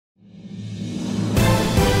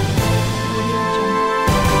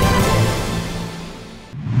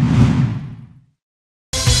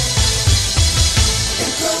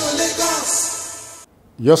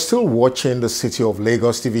You're still watching the City of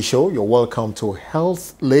Lagos TV show. You're welcome to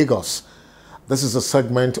Health Lagos. This is a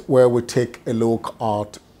segment where we take a look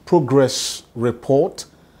at progress report,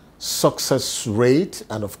 success rate,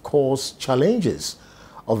 and of course, challenges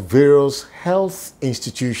of various health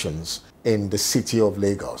institutions in the City of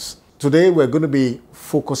Lagos. Today, we're going to be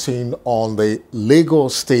focusing on the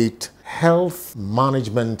Lagos State Health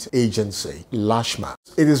Management Agency, Lashma.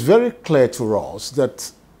 It is very clear to us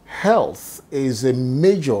that health is a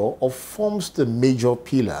major or forms the major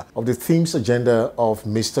pillar of the themes agenda of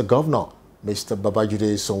Mr. Governor, Mr.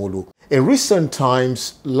 Babajide Sanwo-Olu. In recent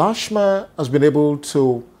times, Lashma has been able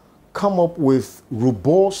to come up with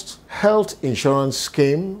robust health insurance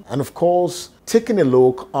scheme and of course taking a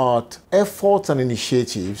look at efforts and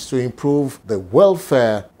initiatives to improve the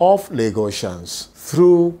welfare of Lagosians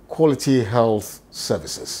through quality health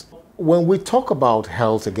services. When we talk about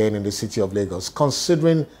health again in the City of Lagos,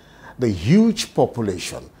 considering the huge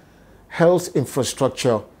population, health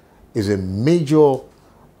infrastructure is a major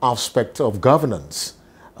aspect of governance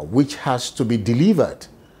which has to be delivered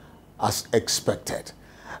as expected.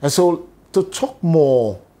 And so to talk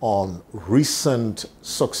more on recent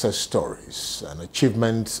success stories and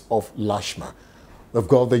achievements of Lashma, we've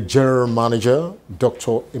got the General Manager,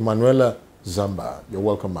 Dr. Emanuela Zamba. You're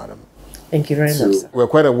welcome, madam. Thank you very much, sir. We're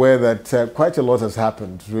quite aware that quite a lot has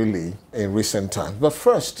happened really in recent times. But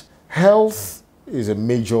first, health is a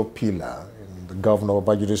major pillar in the Governor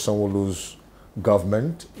Babajide Sanwo-Olu's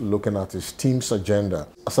government, looking at his team's agenda.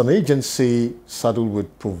 As an agency saddled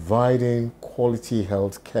with providing quality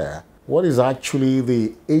health care, what is actually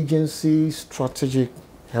the agency's strategic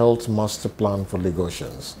health master plan for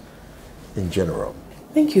Lagosians in general?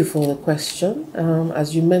 Thank you for the question.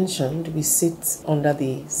 As you mentioned, we sit under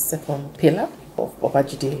the second pillar of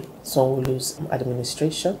Babajide Sanwo-Olu's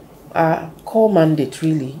administration. Our core mandate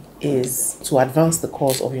really is to advance the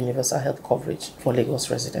cause of universal health coverage for Lagos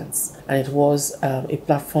residents. And it was a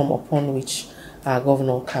platform upon which our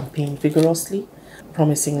governor campaigned vigorously,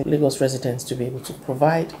 promising Lagos residents to be able to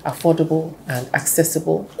provide affordable and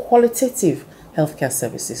accessible, qualitative healthcare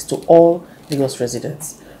services to all Lagos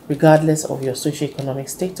residents, regardless of your socioeconomic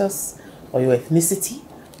status or your ethnicity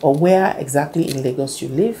or where exactly in Lagos you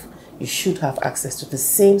live. You should have access to the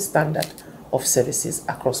same standard of services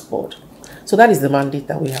across board. So that is the mandate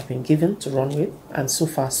that we have been given to run with, and so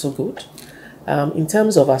far so good. In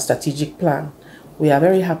terms of our strategic plan, we are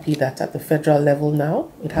very happy that at the federal level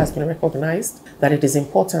now, it has been recognized that it is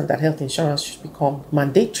important that health insurance should become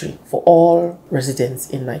mandatory for all residents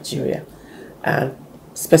in Nigeria. And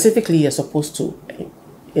specifically, you're supposed to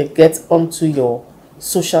get onto your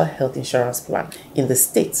social health insurance plan in the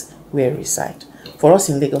state where you reside. For us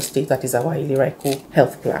in Lagos State, that is our Iliraiko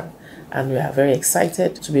health plan. And we are very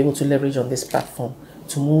excited to be able to leverage on this platform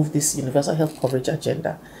to move this universal health coverage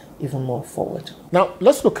agenda even more forward. Now,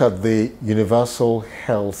 let's look at the universal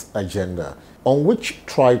health agenda. On which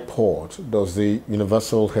tripod does the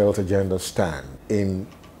universal health agenda stand in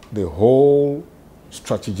the whole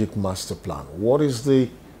strategic master plan? What is the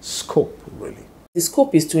scope, really? The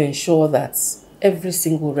scope is to ensure that every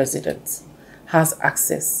single resident has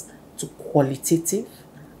access to qualitative,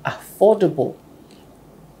 affordable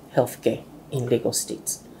healthcare in Lagos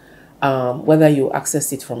State. Whether you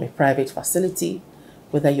access it from a private facility,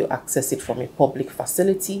 whether you access it from a public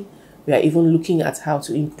facility, we are even looking at how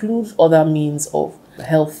to include other means of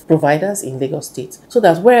health providers in Lagos State so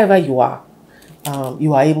that wherever you are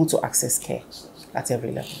able to access care at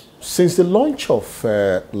every level. Since the launch of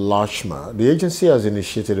Lashma, the agency has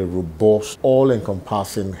initiated a robust,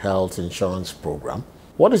 all-encompassing health insurance program.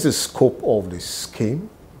 What is the scope of this scheme,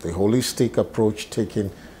 the holistic approach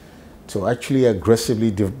taken to actually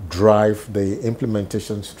aggressively drive the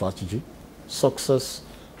implementation strategy, success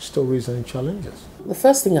stories and challenges? The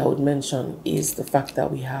first thing I would mention is the fact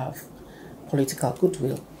that we have political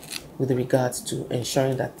goodwill with regards to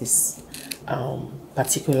ensuring that this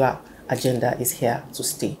particular agenda is here to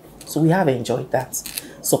stay. So we have enjoyed that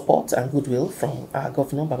support and goodwill from our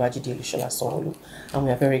Governor Babajide Sanwo-Olu, and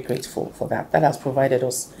we are very grateful for that. That has provided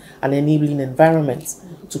us an enabling environment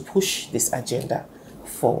to push this agenda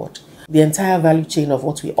forward. The entire value chain of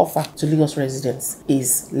what we offer to Lagos residents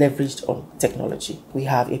is leveraged on technology. We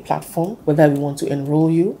have a platform. Whether we want to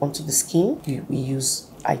enroll you onto the scheme, we use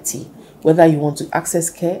IT. Whether you want to access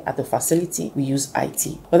care at the facility, we use IT.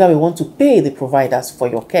 Whether we want to pay the providers for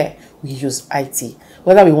your care, we use IT.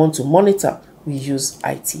 Whether we want to monitor, we use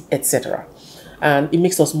IT, etc. And it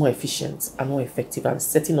makes us more efficient and more effective and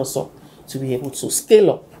setting us up to be able to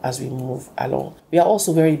scale up as we move along. We are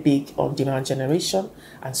also very big on demand generation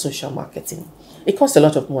and social marketing. It costs a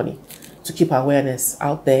lot of money to keep awareness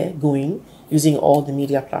out there going using all the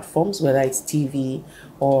media platforms, whether it's TV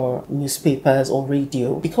or newspapers or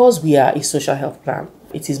radio. Because we are a social health plan,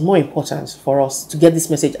 it is more important for us to get this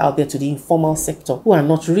message out there to the informal sector who are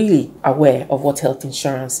not really aware of what health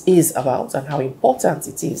insurance is about and how important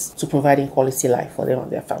it is to providing quality life for them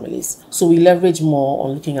and their families. So we leverage more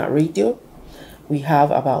on looking at radio. We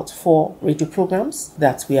have about 4 radio programs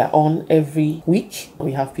that we are on every week.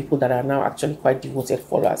 We have people that are now actually quite devoted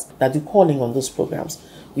followers that do calling on those programs.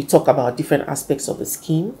 We talk about different aspects of the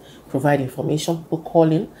scheme, provide information, people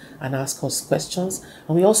call in and ask us questions,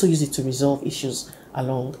 and we also use it to resolve issues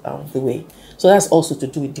along the way. So that's also to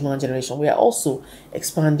do with demand generation. We are also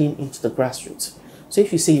expanding into the grassroots. So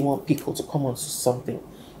if you say you want people to come onto something,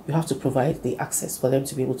 you have to provide the access for them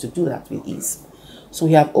to be able to do that with ease. So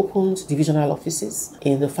we have opened divisional offices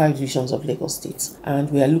in the 5 divisions of Lagos State, and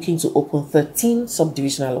we are looking to open 13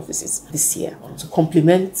 sub-divisional offices this year to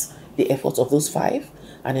complement the efforts of those 5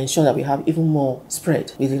 and ensure that we have even more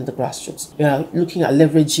spread within the grassroots. We are looking at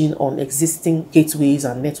leveraging on existing gateways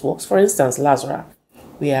and networks. For instance, Lazara.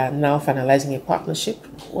 We are now finalizing a partnership.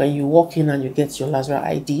 When you walk in and you get your Lazara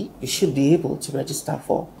ID, you should be able to register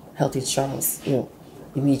for health insurance,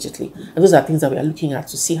 immediately. And those are things that we are looking at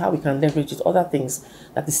to see how we can leverage with other things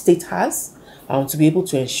that the state has to be able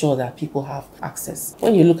to ensure that people have access.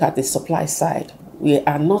 When you look at the supply side, we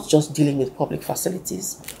are not just dealing with public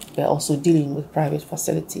facilities, we are also dealing with private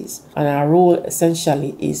facilities. And our role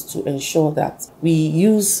essentially is to ensure that we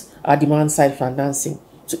use our demand side financing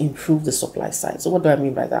to improve the supply side. So what do I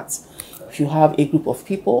mean by that? If you have a group of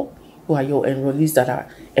people who are your enrollees that are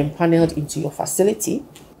empaneled into your facility,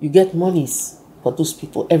 you get monies for those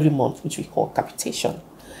people every month, which we call capitation.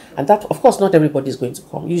 And that, of course, not everybody is going to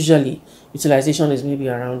come. Usually, utilization is maybe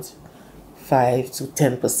around 5 to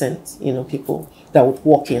 10%, people that would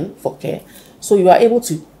walk in for care. So you are able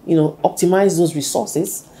to, optimize those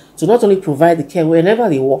resources to not only provide the care whenever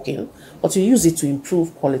they walk in, but to use it to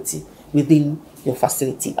improve quality within your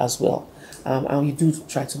facility as well. And we do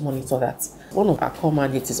try to monitor that. One of our core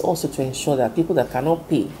mandates is also to ensure that people that cannot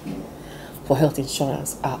pay for health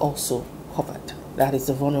insurance are also covered. That is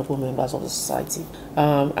the vulnerable members of the society.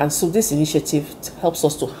 And so this initiative helps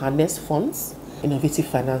us to harness funds, innovative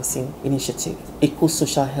financing initiative,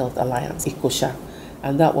 Eco-Social Health Alliance, ECOSHA,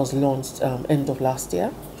 and that was launched end of last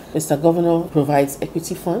year. Mr. Governor provides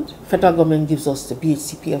equity fund. Federal government gives us the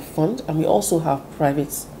BHCPF fund, and we also have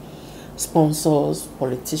private sponsors,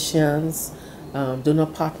 politicians, donor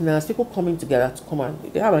partners, people coming together to come and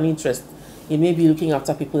they have an interest in maybe looking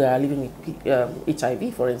after people that are living with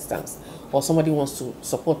HIV, for instance, or somebody wants to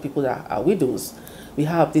support people that are widows. We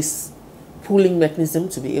have this pooling mechanism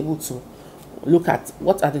to be able to look at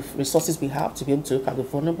what are the resources we have to be able to look at the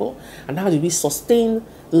vulnerable and how do we sustain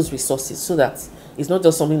those resources so that it's not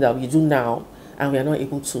just something that we do now and we are not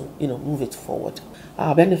able to move it forward.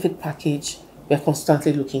 Our benefit package, we are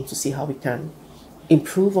constantly looking to see how we can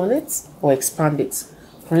improve on it or expand it.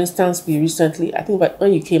 For instance, we recently, I think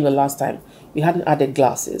when you came the last time, we hadn't added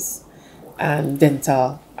glasses and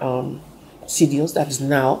dental studios. That is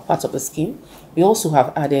now part of the scheme. We also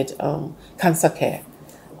have added cancer care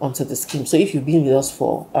onto the scheme. So if you've been with us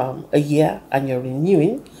for a year and you're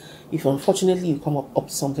renewing, if unfortunately you come up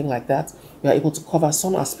to something like that, you are able to cover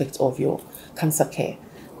some aspect of your cancer care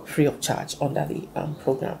free of charge under the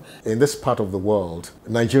program. In this part of the world,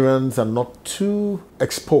 Nigerians are not too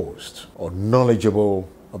exposed or knowledgeable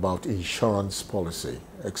about insurance policy,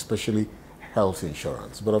 especially health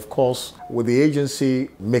insurance. But of course, with the agency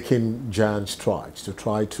making giant strides to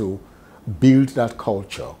try to build that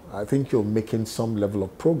culture, I think you're making some level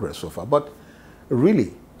of progress so far. But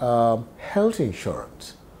really, health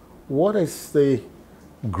insurance, what is the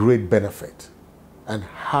great benefit and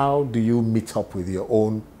how do you meet up with your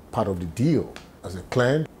own part of the deal as a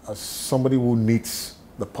client, as somebody who needs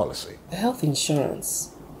the policy? The health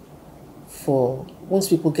insurance, for once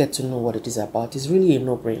people get to know what it is about, is really a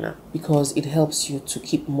no-brainer because it helps you to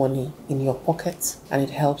keep money in your pocket and it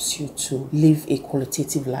helps you to live a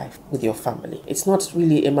qualitative life with your family. It's not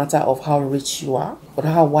really a matter of how rich you are, but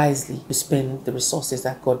how wisely you spend the resources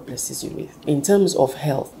that God blesses you with. In terms of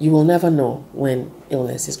health, you will never know when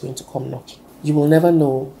illness is going to come knocking. You will never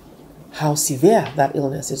know how severe that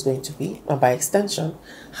illness is going to be, and by extension,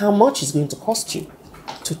 how much it's going to cost you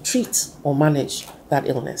to treat or manage that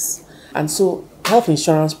illness. And so health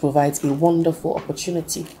insurance provides a wonderful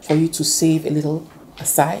opportunity for you to save a little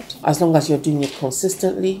aside. As long as you're doing it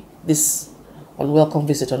consistently, this unwelcome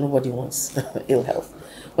visitor, nobody wants ill health.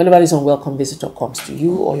 Whenever this unwelcome visitor comes to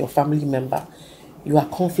you or your family member, you are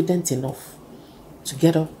confident enough to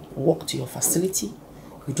get up, walk to your facility,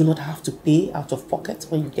 You do not have to pay out of pocket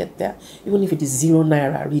when you get there. Even if it is 0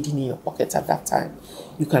 naira reading in your pocket at that time,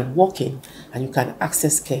 you can walk in and you can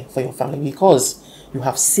access care for your family because you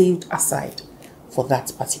have saved aside for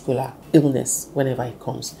that particular illness whenever it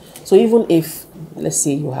comes. So even if, let's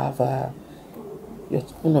say you have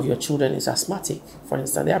one of your children is asthmatic, for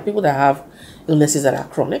instance, there are people that have illnesses that are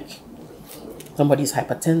chronic. Somebody is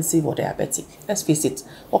hypertensive or diabetic. Let's face it,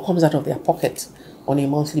 what comes out of their pocket on a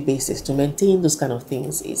monthly basis to maintain those kind of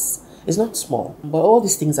things is not small. But all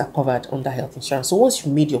these things are covered under health insurance. So once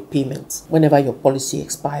you made your payment, whenever your policy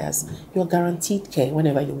expires, you're guaranteed care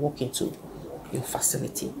whenever you walk into your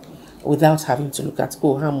facility, without having to look at,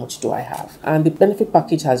 oh, how much do I have? And the benefit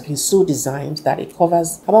package has been so designed that it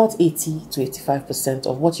covers about 80 to 85%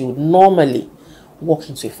 of what you would normally walk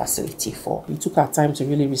into a facility for. We took our time to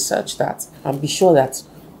really research that and be sure that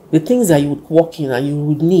the things that you would walk in and you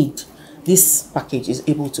would need, this package is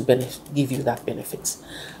able to give you that benefit.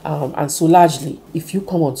 And so largely, if you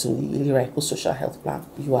come onto the Ilera Eco-Social Health Plan,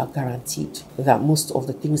 you are guaranteed that most of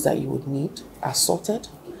the things that you would need are sorted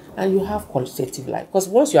and you have qualitative life. Because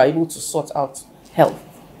once you are able to sort out health,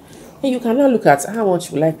 then you can now look at how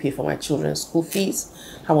much will I pay for my children's school fees,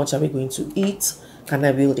 how much are we going to eat, can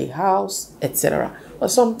I build a house, etc.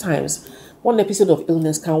 But sometimes one episode of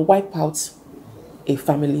illness can wipe out a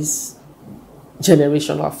family's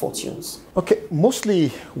generational fortunes. Okay,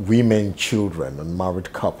 mostly women, children, and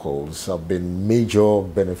married couples have been major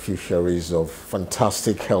beneficiaries of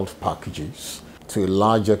fantastic health packages. To a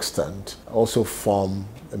large extent, also form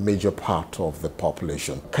a major part of the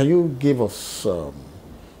population. Can you give us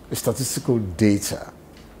statistical data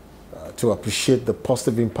to appreciate the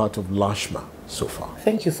positive impact of Lashma so far?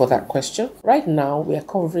 Thank you for that question. Right now, we are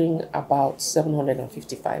covering about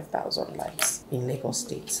 755,000 lives in Lagos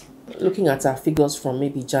State. Looking at our figures from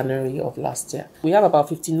maybe January of last year, we have about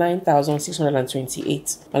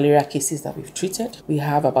 59,628 malaria cases that we've treated. We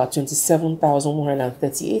have about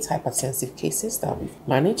 27,138 hypertensive cases that we've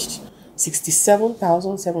managed,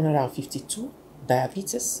 67,752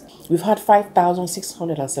 diabetes. We've had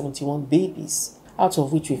 5,671 babies, out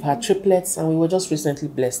of which we've had triplets, and we were just recently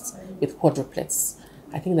blessed with quadruplets.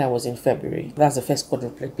 I think that was in February. That's the first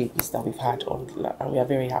quadruplet babies that we've had, and we are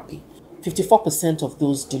very happy. 54% of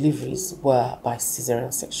those deliveries were by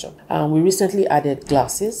cesarean section. We recently added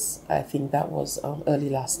glasses. I think that was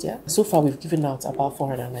early last year. So far, we've given out about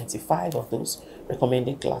 495 of those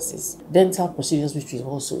recommended glasses. Dental procedures, which we've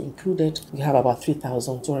also included, we have about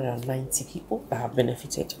 3,290 people that have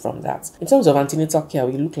benefited from that. In terms of antenatal care,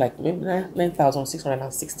 we look like maybe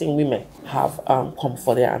 9,616 women have come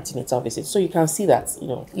for their antenatal visits. So you can see that,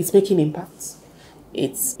 it's making impact.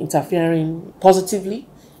 It's interfering positively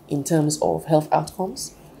in terms of health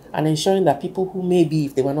outcomes and ensuring that people who maybe,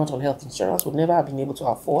 if they were not on health insurance, would never have been able to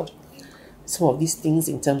afford some of these things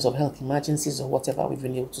in terms of health emergencies or whatever, we've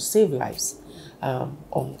been able to save lives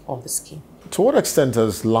on the scheme. To what extent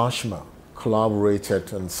has Lashma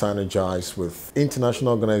collaborated and synergized with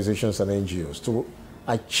international organizations and NGOs to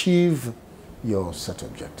achieve your set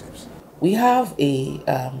objectives? We have a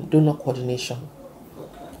donor coordination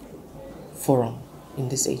forum in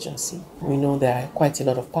this agency. We know there are quite a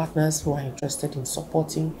lot of partners who are interested in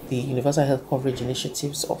supporting the universal health coverage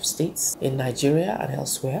initiatives of states in Nigeria and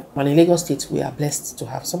elsewhere. And in Lagos State, we are blessed to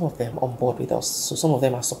have some of them on board with us. So some of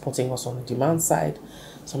them are supporting us on the demand side,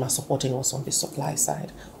 some are supporting us on the supply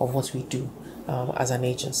side of what we do as an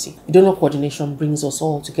agency. Donor coordination brings us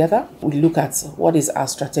all together. We look at what is our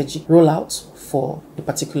strategic rollout for the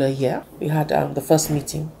particular year. We had the first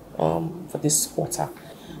meeting for this quarter.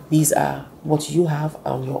 These are what you have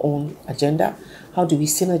on your own agenda. How do we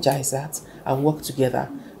synergize that and work together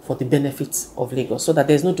for the benefit of Lagos so that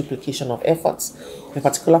there's no duplication of efforts? If a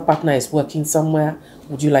particular partner is working somewhere,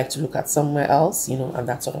 would you like to look at somewhere else, and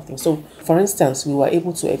that sort of thing. So, for instance, we were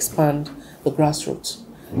able to expand the grassroots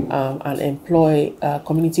and employ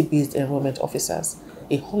community-based enrollment officers,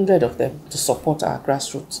 100 of them, to support our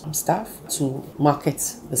grassroots staff to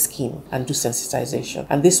market the scheme and do sensitization.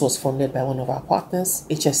 And this was funded by one of our partners,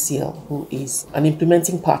 HSCL, who is an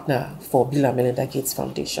implementing partner for Bill and Melinda Gates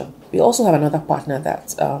Foundation. We also have another partner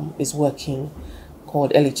that is working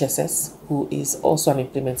called LHSS, who is also an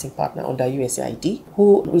implementing partner under USAID,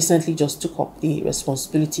 who recently just took up the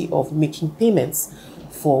responsibility of making payments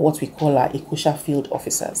for what we call our ECOSHA field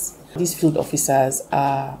officers. These field officers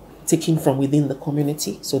are taken from within the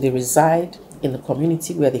community, so they reside in the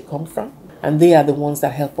community where they come from, and they are the ones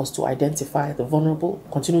that help us to identify the vulnerable,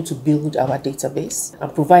 continue to build our database,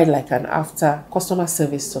 and provide like an after customer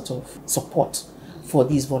service sort of support for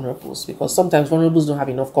these vulnerables, because sometimes vulnerables don't have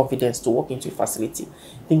enough confidence to walk into a facility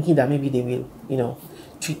thinking that maybe they will,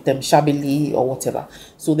 treat them shabbily or whatever.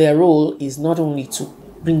 So their role is not only to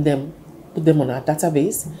bring them, put them on our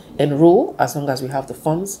database, enroll as long as we have the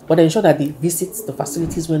funds, but ensure that they visit the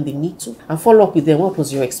facilities when they need to and follow up with them. What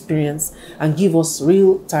was your experience? And give us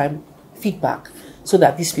real-time feedback so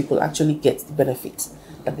that these people actually get the benefit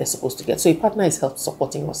that they're supposed to get. So a partner is help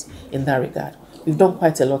supporting us in that regard. We've done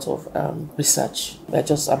quite a lot of research. We're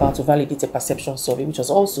just about to validate a perception survey, which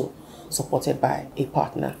was also supported by a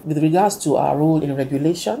partner. With regards to our role in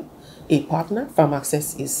regulation, a partner, Farm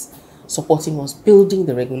Access, is supporting us building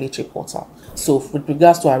the regulatory portal. So with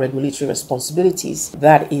regards to our regulatory responsibilities,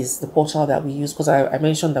 that is the portal that we use, because I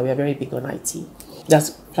mentioned that we are very big on IT. That's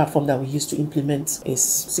a platform that we use to implement a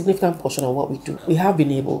significant portion of what we do. We have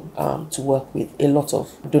been able to work with a lot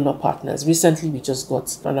of donor partners. Recently, we just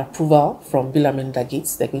got an approval from Bill and Melinda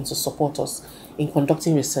Gates. They're going to support us in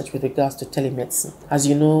conducting research with regards to telemedicine. As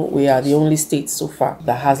you know, we are the only state so far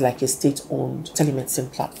that has like a state-owned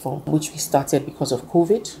telemedicine platform, which we started because of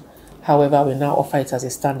COVID. However, we now offer it as a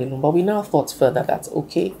standalone. But we now thought further that,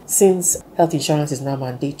 okay, since health insurance is now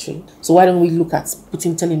mandatory, so why don't we look at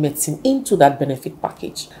putting telemedicine into that benefit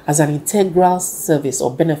package as an integral service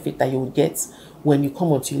or benefit that you will get when you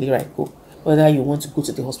come onto Ilera Go. Whether you want to go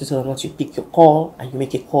to the hospital or not, you pick your call and you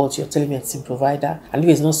make a call to your telemedicine provider. And if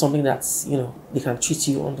it's not something that's, they can treat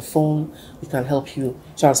you on the phone, we can help you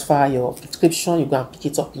transfer your prescription, you go and pick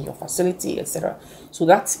it up in your facility, etc. So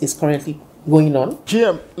that is currently going on.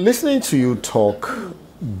 GM, listening to you talk,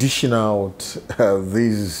 dishing out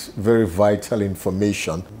this very vital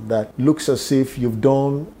information that looks as if you've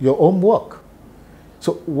done your own work.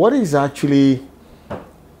 So what is actually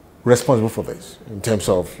responsible for this in terms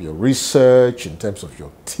of your research, in terms of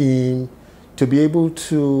your team, to be able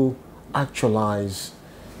to actualize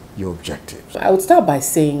your objectives? I would start by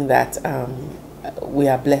saying that we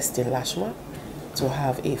are blessed in Lashma to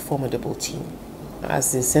have a formidable team.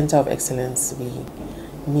 As the Center of Excellence, we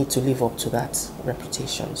need to live up to that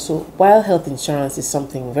reputation. So while health insurance is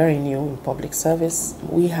something very new in public service,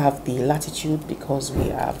 we have the latitude because we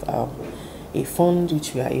have a fund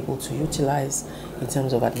which we are able to utilize in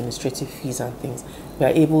terms of administrative fees and things. We are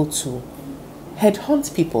able to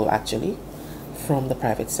headhunt people actually from the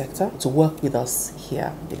private sector to work with us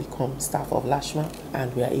here. They become staff of Lashma,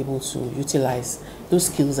 and we are able to utilize those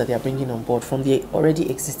skills that they are bringing on board from the already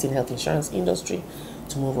existing health insurance industry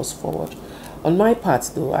to move us forward. On my part,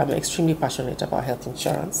 though, I'm extremely passionate about health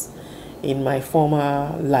insurance. In my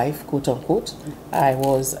former life, quote unquote, I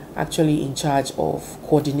was actually in charge of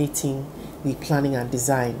coordinating the planning and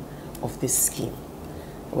design of this scheme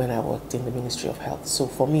when I worked in the Ministry of Health. So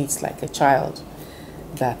for me, it's like a child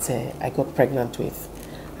that I got pregnant with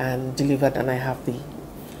and delivered, and I have the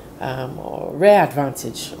rare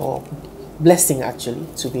advantage or blessing actually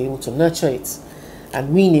to be able to nurture it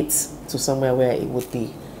and wean it to somewhere where it would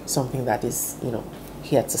be something that is,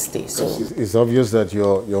 here to stay. So it's obvious that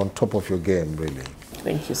you're on top of your game, really.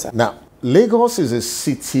 Thank you, sir. Now, Lagos is a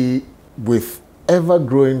city with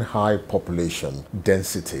ever-growing high population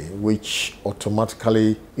density, which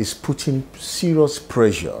automatically is putting serious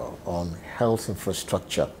pressure on health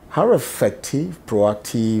infrastructure. How effective,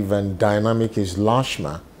 proactive, and dynamic is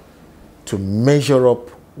Lashma to measure up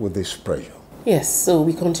with this pressure? Yes, so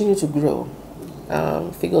we continue to grow.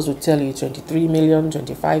 Figures will tell you 23 million,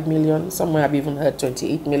 25 million, somewhere I've even heard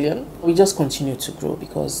 28 million. We just continue to grow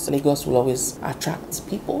because Lagos will always attract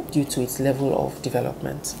people due to its level of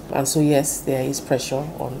development. And so yes, there is pressure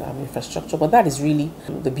on infrastructure, but that is really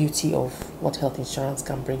the beauty of what health insurance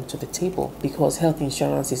can bring to the table, because health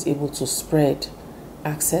insurance is able to spread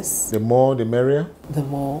access. The more the merrier? The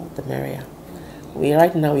more the merrier.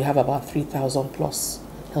 Right now we have about 3,000 plus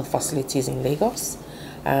health facilities in Lagos,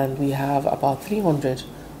 and we have about 300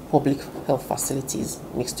 public health facilities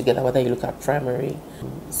mixed together, whether you look at primary,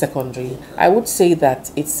 secondary. I would say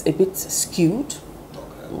that it's a bit skewed.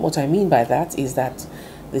 What I mean by that is that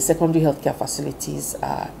the secondary healthcare facilities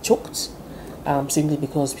are choked simply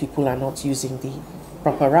because people are not using the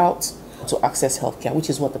proper route to access healthcare,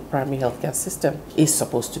 which is what the primary healthcare system is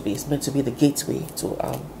supposed to be. It's meant to be the gateway to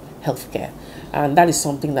healthcare, and that is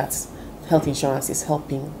something that's health insurance is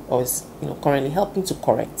helping, or is currently helping to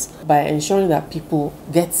correct, by ensuring that people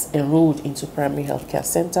get enrolled into primary healthcare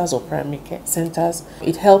centers or primary care centers.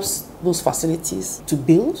 It helps those facilities to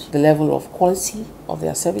build the level of quality of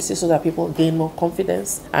their services so that people gain more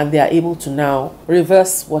confidence and they are able to now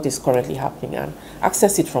reverse what is currently happening and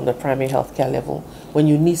access it from the primary healthcare level. When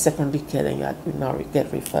you need secondary care, then you now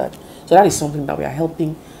get referred. So that is something that we are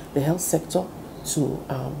helping the health sector to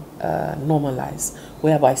normalize,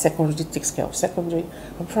 whereby secondary takes care of secondary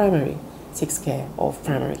and primary takes care of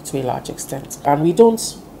primary to a large extent. And we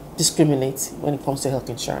don't discriminate when it comes to health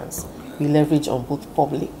insurance. We leverage on both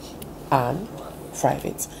public and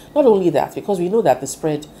private. Not only that, because we know that the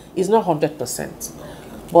spread is not 100%,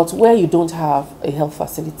 but where you don't have a health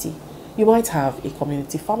facility, you might have a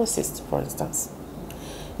community pharmacist, for instance.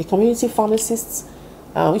 A community pharmacist,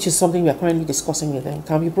 which is something we are currently discussing with them,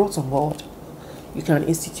 can be brought on board. You can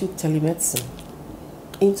institute telemedicine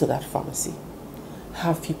into that pharmacy,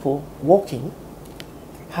 have people walking,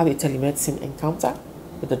 have a telemedicine encounter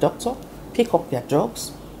with the doctor, pick up their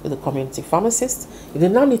drugs with the community pharmacist. If they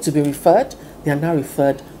now need to be referred, they are now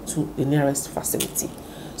referred to the nearest facility.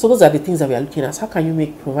 So those are the things that we are looking at. How can you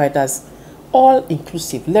make providers all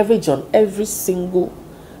inclusive, leverage on every single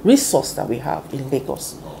resource that we have in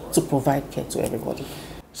Lagos to provide care to everybody?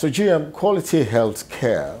 So GM, quality health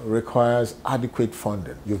care requires adequate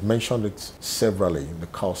funding. You've mentioned it severally in the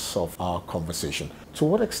course of our conversation. To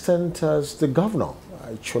what extent has the governor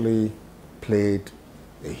actually played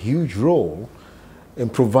a huge role in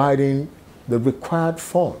providing the required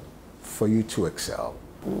fund for you to excel?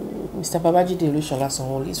 Mr. Babajide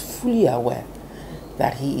Olusola is fully aware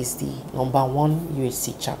that he is the #1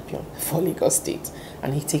 UHC champion for Lagos State,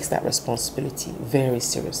 and he takes that responsibility very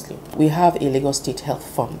seriously. We have a Lagos State Health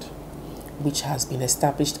Fund, which has been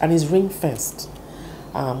established and is ring-fenced,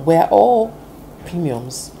 where all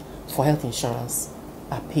premiums for health insurance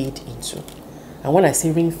are paid into. And when I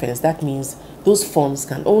say ring-fenced, that means those funds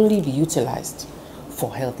can only be utilized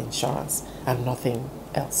for health insurance and nothing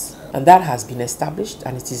else. And that has been established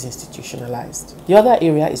and it is institutionalized. The other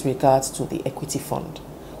area is regards to the equity fund,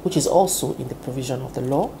 which is also in the provision of the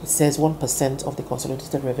law. It says 1% of the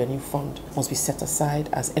consolidated revenue fund must be set aside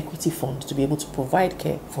as equity fund to be able to provide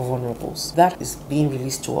care for vulnerables. That is being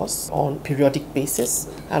released to us on periodic basis.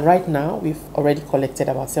 And right now, we've already collected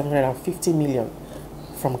about 750 million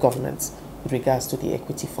from government with regards to the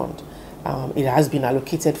equity fund. It has been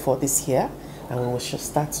allocated for this year, and we will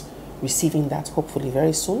start receiving that hopefully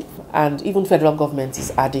very soon. And even federal government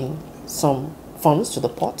is adding some funds to the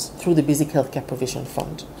pot through the Basic Healthcare Provision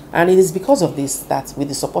Fund. And it is because of this that, with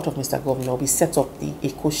the support of Mr. Governor, we set up the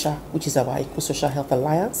ECOSHA, which is our Eco-Social Health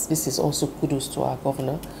Alliance. This is also kudos to our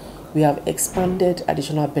governor. We have expanded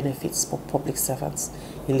additional benefits for public servants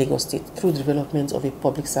in Lagos State through the development of a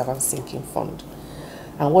public servant sinking fund.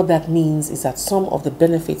 And what that means is that some of the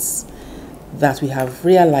benefits that we have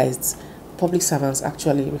realized public servants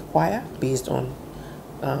actually require, based on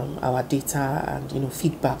our data and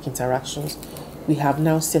feedback interactions, we have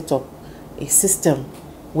now set up a system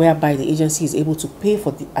whereby the agency is able to pay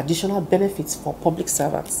for the additional benefits for public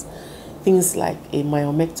servants. Things like a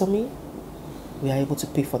myomectomy, we are able to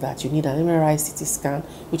pay for that. You need an MRI CT scan,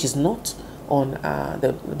 which is not on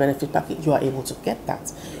the benefit package. You are able to get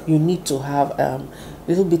that. You need to have a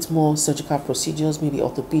little bit more surgical procedures, maybe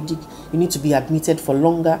orthopedic. You need to be admitted for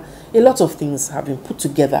longer. A lot of things have been put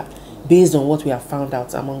together based on what we have found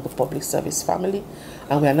out among the public service family,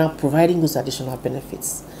 and we are now providing those additional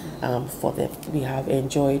benefits for them. We have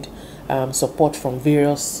enjoyed support from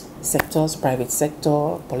various sectors, private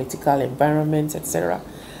sector, political environment, etc.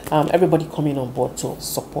 Everybody coming on board to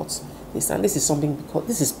support this, and this is something because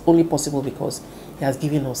this is only possible because he has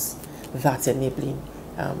given us that enabling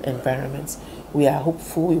environment. We are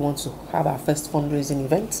hopeful. We want to have our first fundraising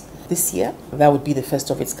event this year. That would be the first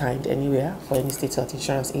of its kind anywhere for any state health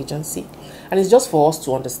insurance agency. And it's just for us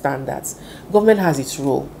to understand that government has its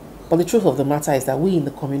role, but the truth of the matter is that we in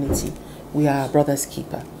the community, we are brother's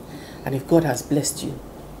keeper. And if God has blessed you,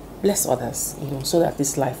 bless others, so that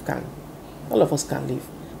this life all of us can live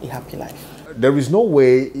a happy life. There is no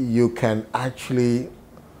way you can actually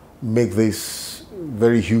make this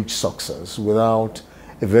very huge success without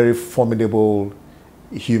a very formidable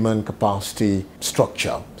human capacity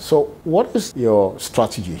structure. So what is your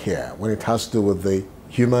strategy here when it has to do with the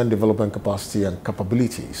human development capacity and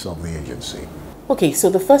capabilities of the agency? Okay, so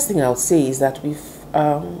the first thing I would say is that we've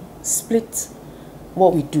split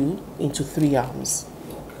what we do into 3 arms.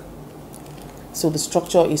 So the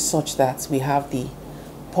structure is such that we have the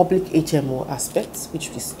public HMO aspect, which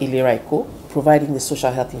is Ilera-Eco, providing the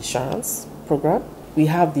social health insurance program. We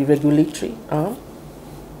have the regulatory arm,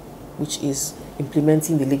 which is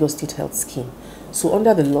implementing the Lagos State Health Scheme. So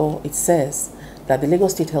under the law, it says that the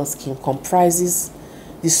Lagos State Health Scheme comprises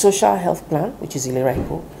the social health plan, which is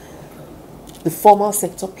Ilera-Eco, the formal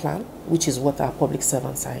sector plan, which is what our public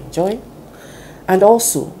servants are enjoying, and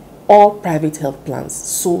also all private health plans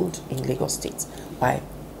sold in Lagos State by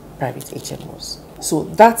private HMOs. So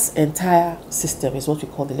that entire system is what we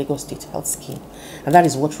call the Lagos State Health Scheme, and that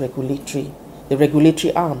is what regulatory the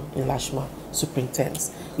regulatory arm in Lashma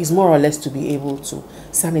superintends, is more or less to be able to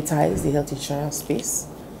sanitize the health insurance space,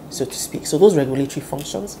 so to speak. So those regulatory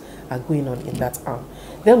functions are going on in that arm.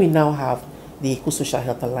 Then we now have the Eco-Social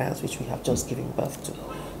Health Alliance, which we have just given birth to,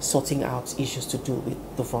 sorting out issues to do with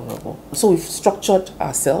the vulnerable. So we've structured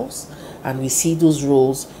ourselves, and we see those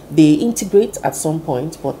roles. They integrate at some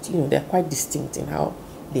point, but they're quite distinct in how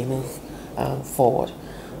they move forward.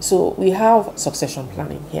 So we have succession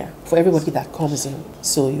planning here for everybody that comes in.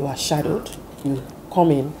 So you are shadowed, you come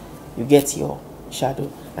in, you get your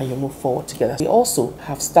shadow, and you move forward together. We also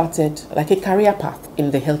have started like a career path in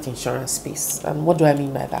the health insurance space. And what do I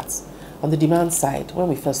mean by that? On the demand side, when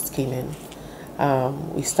we first came in,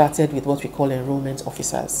 we started with what we call enrollment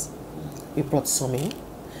officers. We brought some in.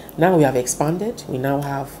 Now we have expanded. We now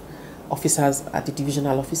have officers at the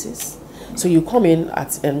divisional offices. So you come in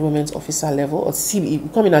at enrollment officer level, or you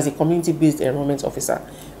come in as a community-based enrollment officer,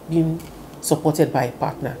 being supported by a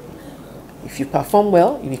partner. If you perform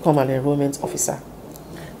well, you become an enrollment officer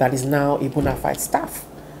that is now a bona fide staff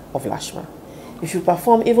of Lashma. If you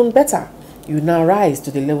perform even better, you now rise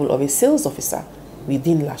to the level of a sales officer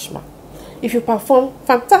within Lashma. If you perform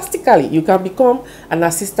fantastically, you can become an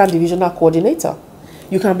assistant divisional coordinator.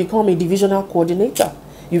 You can become a divisional coordinator.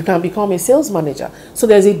 You can become a sales manager. So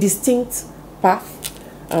there's a distinct path.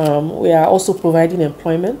 We are also providing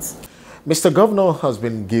employment. Mr. Governor has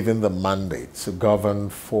been given the mandate to govern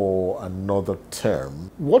for another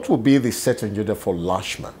term. What will be the set agenda for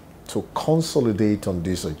Lashma to consolidate on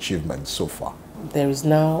these achievements so far? There is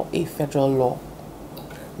now a federal law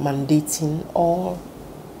mandating all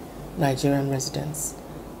Nigerian residents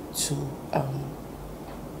to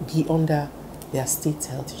be under their state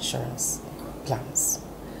health insurance plans.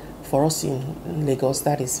 For us in Lagos,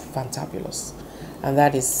 that is fantabulous. And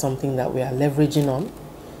that is something that we are leveraging on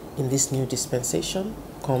in this new dispensation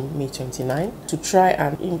come May 29 to try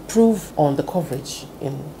and improve on the coverage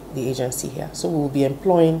in the agency here. So we'll be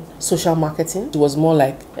employing social marketing. It was more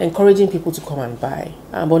like encouraging people to come and buy.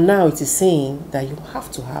 But now it is saying that you have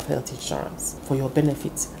to have health insurance for your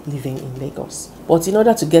benefit living in Lagos. But in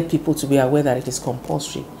order to get people to be aware that it is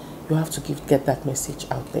compulsory, you have to get that message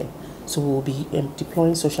out there. So we'll be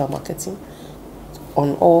deploying social marketing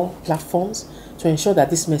on all platforms to ensure that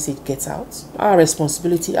this message gets out. Our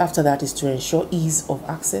responsibility after that is to ensure ease of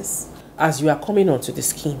access. As you are coming onto the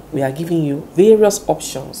scheme, we are giving you various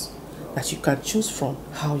options that you can choose from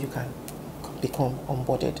how you can become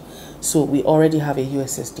onboarded. So we already have a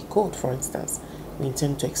USSD code, for instance. We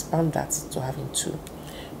intend to expand that to having 2.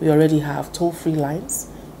 We already have toll-free lines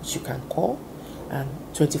which you can call, and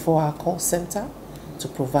 24-hour call center to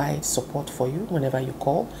provide support for you whenever you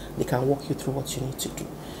call. They can walk you through what you need to do.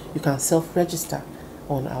 You can self-register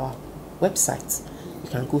on our website. You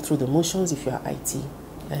can go through the motions if you are IT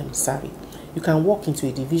savvy. You can walk into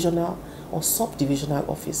a divisional or sub-divisional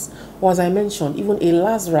office, or as I mentioned, even a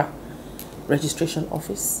LASRA registration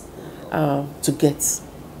office to get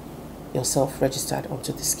yourself registered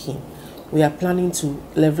onto the scheme. We are planning to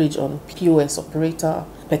leverage on POS operator,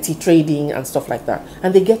 petty trading and stuff like that,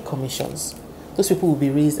 and they get commissions. Those people will be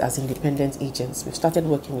raised as independent agents. We've started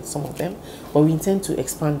working with some of them, but we intend to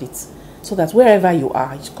expand it so that wherever you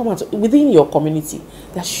are, you come out within your community,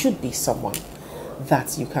 there should be someone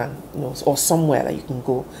that you can, or somewhere that you can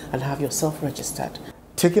go and have yourself registered.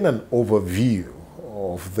 Taking an overview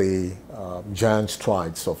of the giant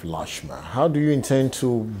strides of Lashma, how do you intend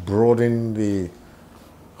to broaden the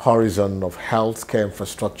horizon of healthcare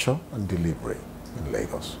infrastructure and delivery in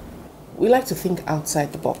Lagos? We like to think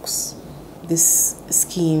outside the box. This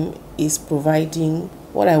scheme is providing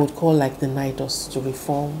what I would call like the NIDOS to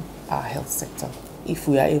reform our health sector. If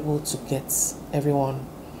we are able to get everyone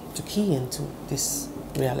to key into this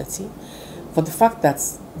reality, for the fact that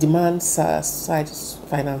demand side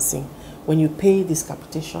financing, when you pay this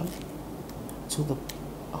capitation to the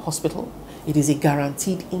hospital, it is a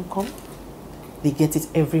guaranteed income. They get it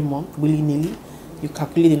every month, willy-nilly. You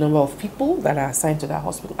calculate the number of people that are assigned to that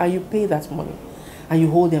hospital, and you pay that money, and you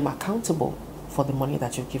hold them accountable for the money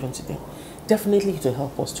that you've given to them. Definitely to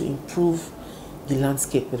help us to improve the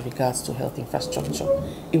landscape with regards to health infrastructure.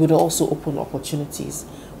 It would also open opportunities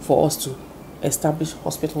for us to establish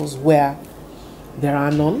hospitals where there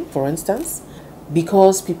are none, for instance,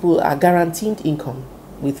 because people are guaranteed income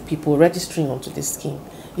with people registering onto this scheme.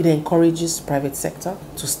 It encourages private sector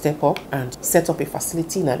to step up and set up a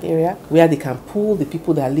facility in an area where they can pool the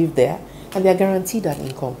people that live there, and they are guaranteed an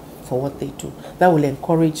income for what they do. That will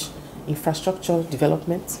encourage infrastructure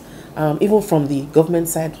development, even from the government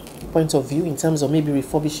side point of view, in terms of maybe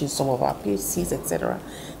refurbishing some of our PHCs, etc.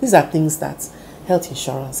 These are things that health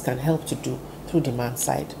insurance can help to do through demand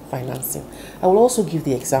side financing. I will also give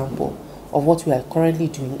the example of what we are currently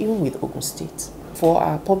doing even with Ogun State. For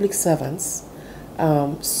our public servants,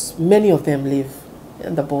 many of them live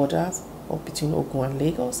in the borders or between Ogun and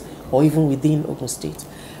Lagos, or even within Ogun State.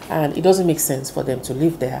 And it doesn't make sense for them to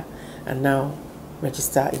live there and now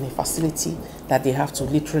register in a facility that they have to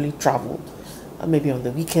literally travel, maybe on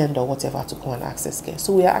the weekend or whatever, to go and access care.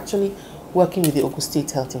 So we are actually working with the Ogun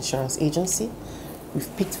State Health Insurance Agency.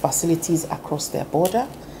 We've picked facilities across their border,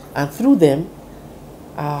 and through them,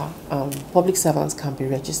 public servants can be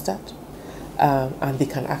registered and they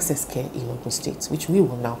can access care in Ogun State, which we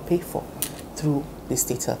will now pay for through the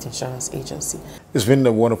State Health Insurance Agency. It's been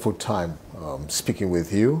a wonderful time speaking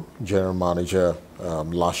with you, General Manager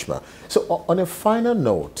Lashma. So on a final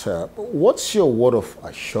note, what's your word of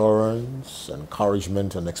assurance,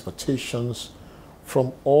 encouragement and expectations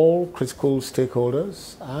from all critical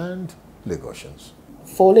stakeholders and Lagosians?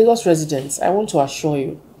 For Lagos residents, I want to assure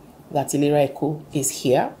you that Ilera Eco is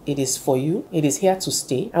here. It is for you. It is here to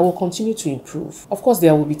stay and will continue to improve. Of course,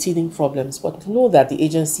 there will be teething problems, but know that the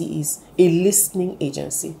agency is a listening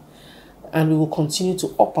agency, and we will continue to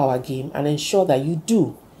up our game and ensure that you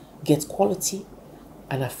do get quality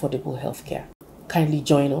and affordable healthcare. Kindly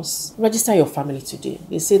join us. Register your family today.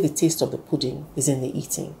 They say the taste of the pudding is in the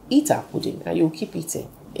eating. Eat our pudding and you'll keep eating.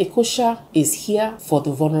 Ekosha is here for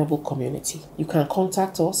the vulnerable community. You can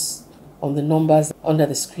contact us on the numbers under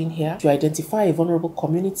the screen here. If you identify a vulnerable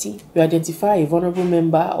community, you identify a vulnerable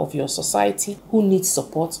member of your society who needs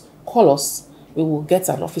support, call us. We will get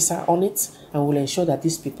an officer on it and we'll ensure that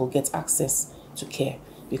these people get access to care,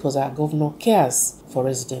 because our governor cares for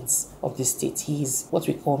residents of this state. He is what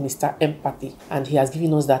we call Mr. Empathy, and he has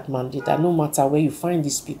given us that mandate that no matter where you find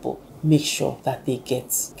these people, make sure that they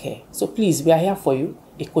get care. So please, we are here for you.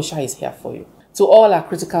 Ekosha is here for you. To all our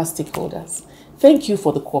critical stakeholders, thank you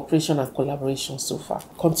for the cooperation and collaboration so far.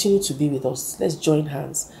 Continue to be with us. Let's join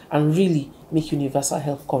hands and really make universal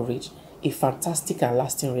health coverage a fantastic and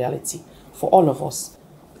lasting reality for all of us.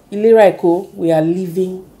 Ilera Eco, we are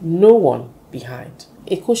leaving no one behind.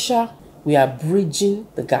 Ekosha, we are bridging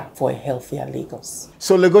the gap for a healthier Lagos.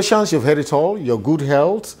 So Lagosians, you've heard it all. Your good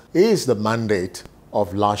health is the mandate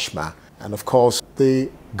of Lashma. And of course,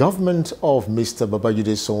 the government of Mr.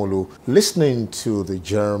 Babajide Sanwo-Olu, listening to the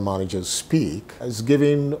general manager speak, is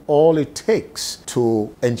giving all it takes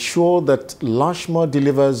to ensure that Lashma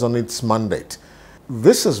delivers on its mandate.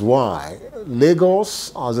 This is why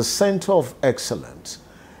Lagos, as a center of excellence,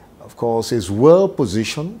 of course, is well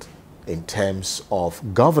positioned in terms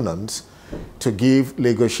of governance to give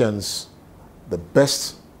Lagosians the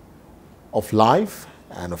best of life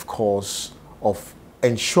and, of course, of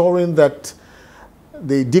ensuring that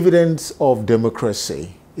the dividends of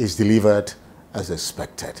democracy is delivered as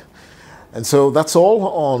expected. And so that's all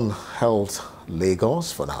on Health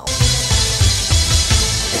Lagos for now.